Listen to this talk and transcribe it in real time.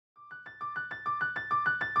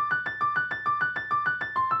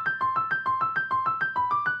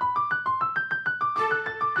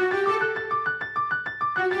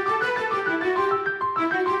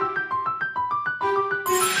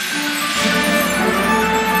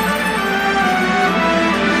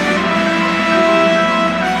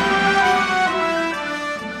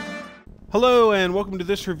welcome to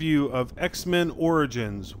this review of X-Men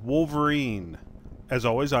Origins Wolverine. As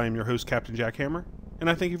always, I am your host, Captain Jackhammer, and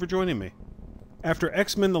I thank you for joining me. After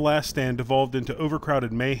X-Men The Last Stand devolved into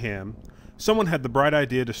overcrowded mayhem, someone had the bright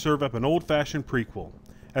idea to serve up an old-fashioned prequel,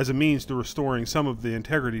 as a means to restoring some of the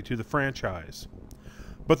integrity to the franchise.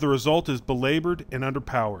 But the result is belabored and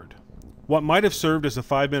underpowered. What might have served as a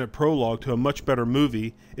 5-minute prologue to a much better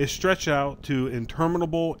movie is stretched out to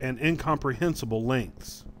interminable and incomprehensible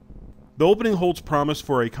lengths. The opening holds promise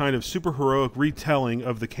for a kind of superheroic retelling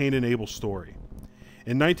of the Cain and Abel story.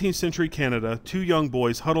 In 19th century Canada, two young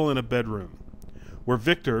boys huddle in a bedroom, where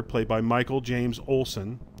Victor, played by Michael James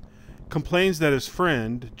Olsen, complains that his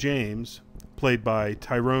friend, James, played by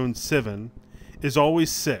Tyrone Sivan, is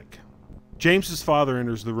always sick. James's father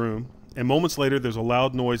enters the room, and moments later there's a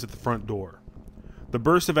loud noise at the front door. The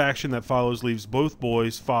burst of action that follows leaves both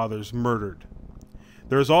boys' fathers murdered.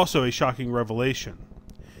 There is also a shocking revelation.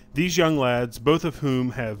 These young lads, both of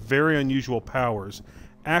whom have very unusual powers,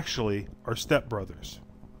 actually are stepbrothers.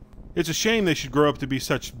 It's a shame they should grow up to be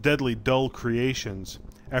such deadly dull creations.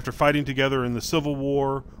 After fighting together in the Civil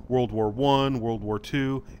War, World War I, World War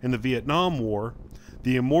II, and the Vietnam War,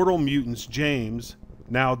 the immortal mutants James,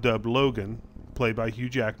 now dubbed Logan, played by Hugh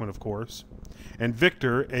Jackman of course, and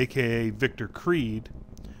Victor, aka Victor Creed,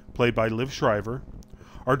 played by Liv Schreiber,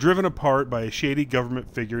 are driven apart by a shady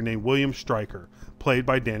government figure named William Stryker, played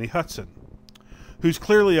by Danny Hudson, who's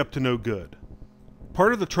clearly up to no good.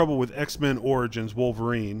 Part of the trouble with X-Men Origins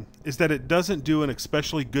Wolverine is that it doesn't do an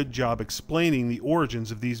especially good job explaining the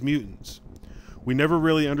origins of these mutants. We never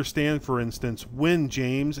really understand, for instance, when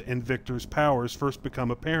James and Victor's powers first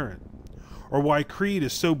become apparent, or why Creed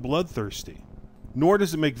is so bloodthirsty. Nor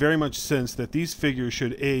does it make very much sense that these figures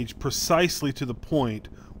should age precisely to the point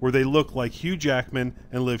where they look like Hugh Jackman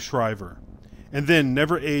and Liv Schreiber, and then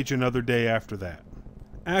never age another day after that.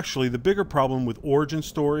 Actually, the bigger problem with origin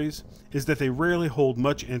stories is that they rarely hold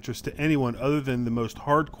much interest to anyone other than the most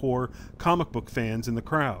hardcore comic book fans in the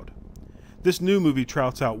crowd. This new movie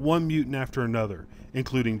trouts out one mutant after another,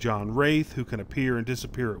 including John Wraith, who can appear and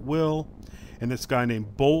disappear at will, and this guy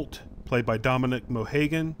named Bolt, played by Dominic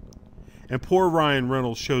Mohagan, and poor Ryan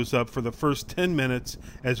Reynolds shows up for the first 10 minutes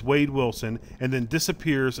as Wade Wilson and then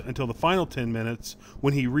disappears until the final 10 minutes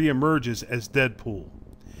when he re-emerges as Deadpool,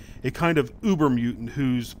 a kind of uber mutant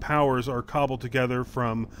whose powers are cobbled together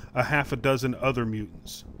from a half a dozen other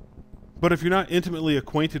mutants. But if you're not intimately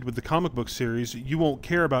acquainted with the comic book series, you won't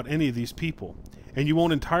care about any of these people, and you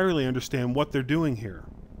won't entirely understand what they're doing here.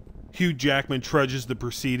 Hugh Jackman trudges the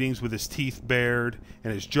proceedings with his teeth bared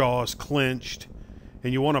and his jaws clenched,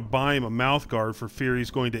 and you want to buy him a mouthguard for fear he's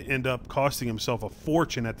going to end up costing himself a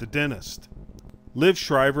fortune at the dentist. Liv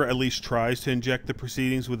Schreiber at least tries to inject the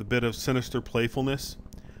proceedings with a bit of sinister playfulness,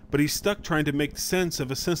 but he's stuck trying to make sense of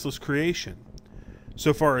a senseless creation.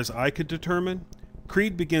 So far as I could determine,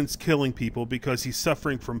 Creed begins killing people because he's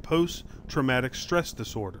suffering from post-traumatic stress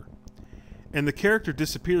disorder. And the character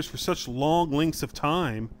disappears for such long lengths of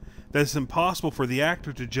time that it's impossible for the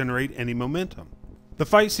actor to generate any momentum. The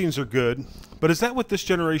fight scenes are good, but is that what this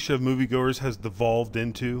generation of moviegoers has devolved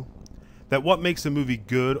into? That what makes a movie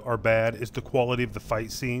good or bad is the quality of the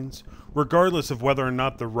fight scenes, regardless of whether or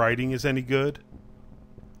not the writing is any good?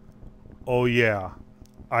 Oh yeah,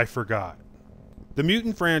 I forgot. The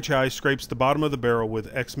mutant franchise scrapes the bottom of the barrel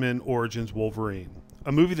with X-Men Origins Wolverine,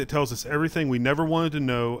 a movie that tells us everything we never wanted to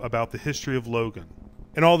know about the history of Logan.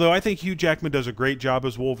 And although I think Hugh Jackman does a great job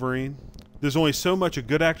as Wolverine, there's only so much a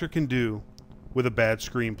good actor can do with a bad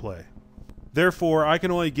screenplay. Therefore, I can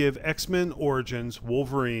only give X-Men Origins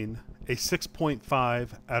Wolverine a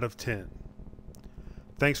 6.5 out of 10.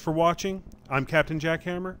 Thanks for watching. I'm Captain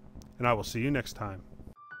Jackhammer, and I will see you next time.